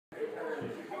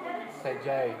Say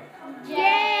J. J.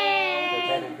 Say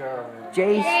Daddy's girlfriend.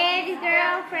 Daddy's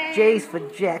girlfriend. J's for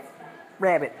Jack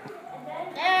Rabbit.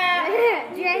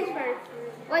 J's for...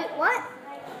 Wait, what?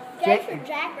 J's for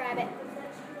Jack Rabbit.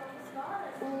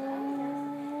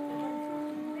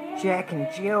 Jack and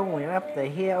Jill went up the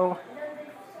hill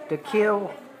to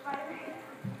kill.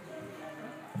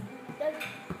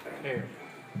 Here.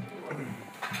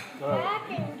 Jack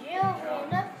and Jill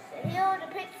went up the hill to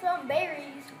pick some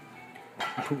berries.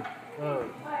 Look.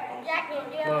 Jack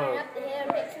and Jill went up the hill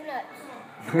to pick some nuts.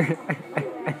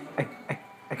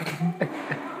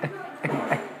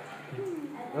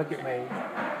 Look at me.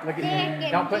 Look at Jack me.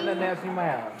 and Don't put Jill. nothing else in your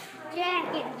mouth. Jack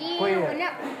and Jill Quit. went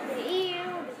up the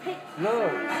hill to pick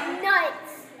Look.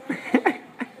 nuts.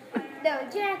 No,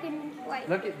 Jack and... Wait.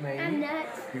 Look at me. I'm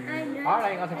nuts. I'm nuts. Alright, I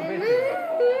ain't gonna take a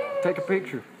picture. Take a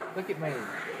picture. Look at me.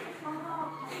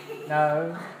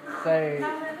 No. Say,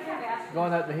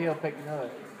 going up the hill picking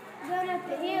nuts. Going up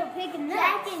the hill picking nuts.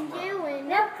 Jack and Jill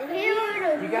went up the hill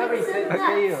to You gotta be sitting nuts.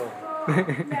 still.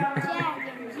 Jack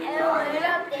and Jill went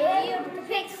up the hill to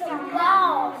pick some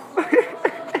balls.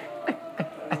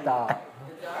 Stop.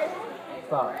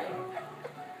 Stop.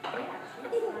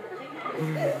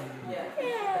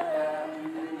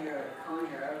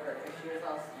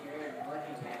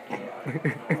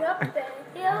 Up the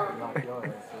hill. Not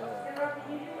yours.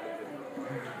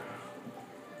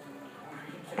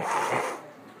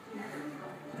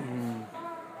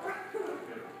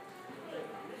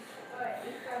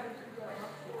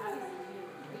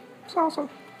 Salsa.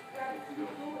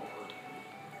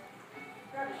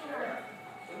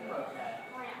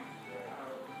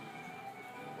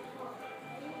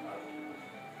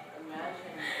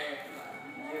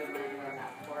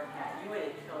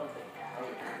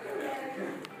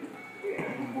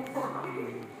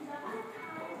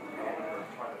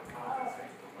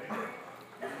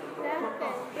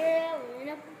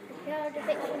 To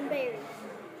pick some berries.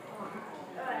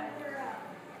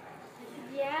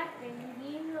 Jack and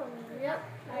Jill went up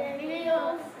the hill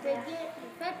to get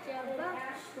fetch a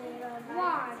bucket of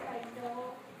water.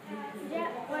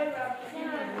 Jack went up the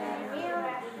hill.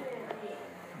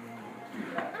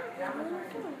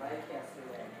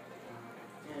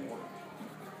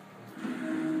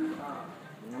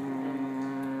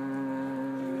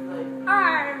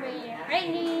 Army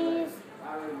Rangers.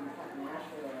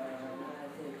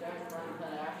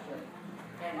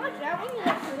 Watch out, we need to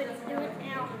see what he's doing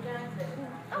now.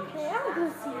 Okay, I'll go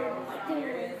see what he's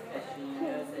doing.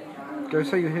 Go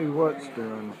see who what's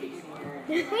doing.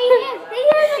 He is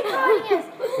recording us.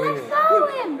 Let's follow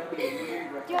him.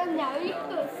 John, now you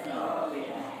go see.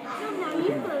 John, now you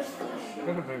go see.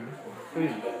 Look at me.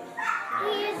 Please.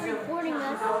 He is recording us.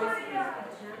 No, he's not.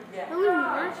 Yes,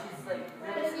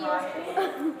 he is.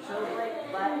 She'll like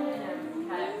let him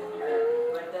pet her,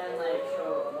 but then like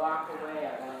she'll walk away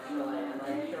eventually, and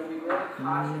like she'll be really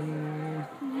cautious.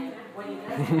 And when he does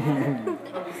that,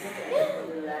 he'll be sitting there for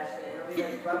the last day. He'll be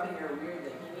like rubbing her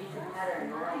weirdly. He needs to pet her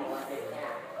normal like a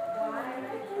cat.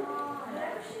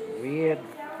 Weird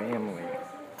family.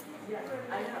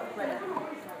 I know, but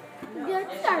Good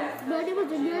service, but it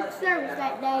was a good service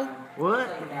that day. What?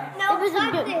 No, it was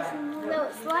like this. No,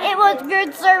 it's like It was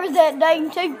good service that day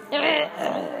too.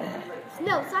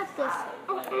 No, it's like this.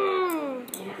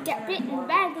 Got bit in the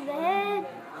back of the head.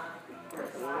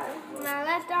 My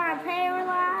left arm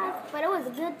paralyzed, but it was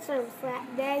a good service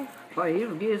that day. Hey, it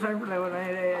was good over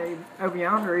there over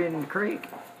yonder in the creek.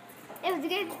 It was a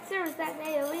good service that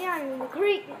day over yonder in the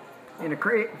creek. In the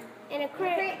creek. In a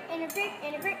creek. In a creek.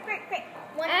 In a creek. Creek.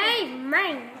 Hey,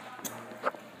 man.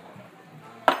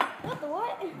 What the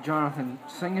what? Jonathan,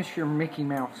 sing us your Mickey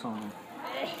Mouse song.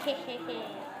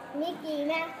 Mickey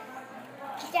Mouse.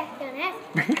 Jack done ass.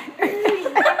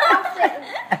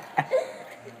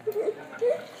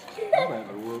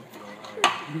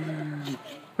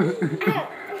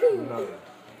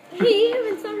 He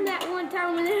even sung that one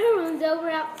time when everyone's over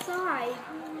outside.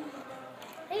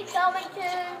 He told me to.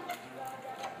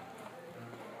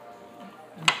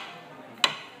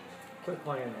 Quit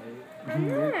playing, dude.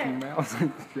 Mickey Mouse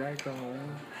and Jack on the wall.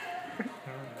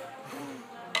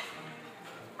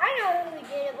 I know who we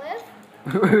did it with.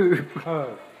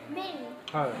 Oh. Me.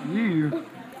 Oh. You.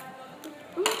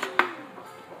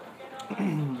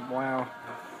 Wow.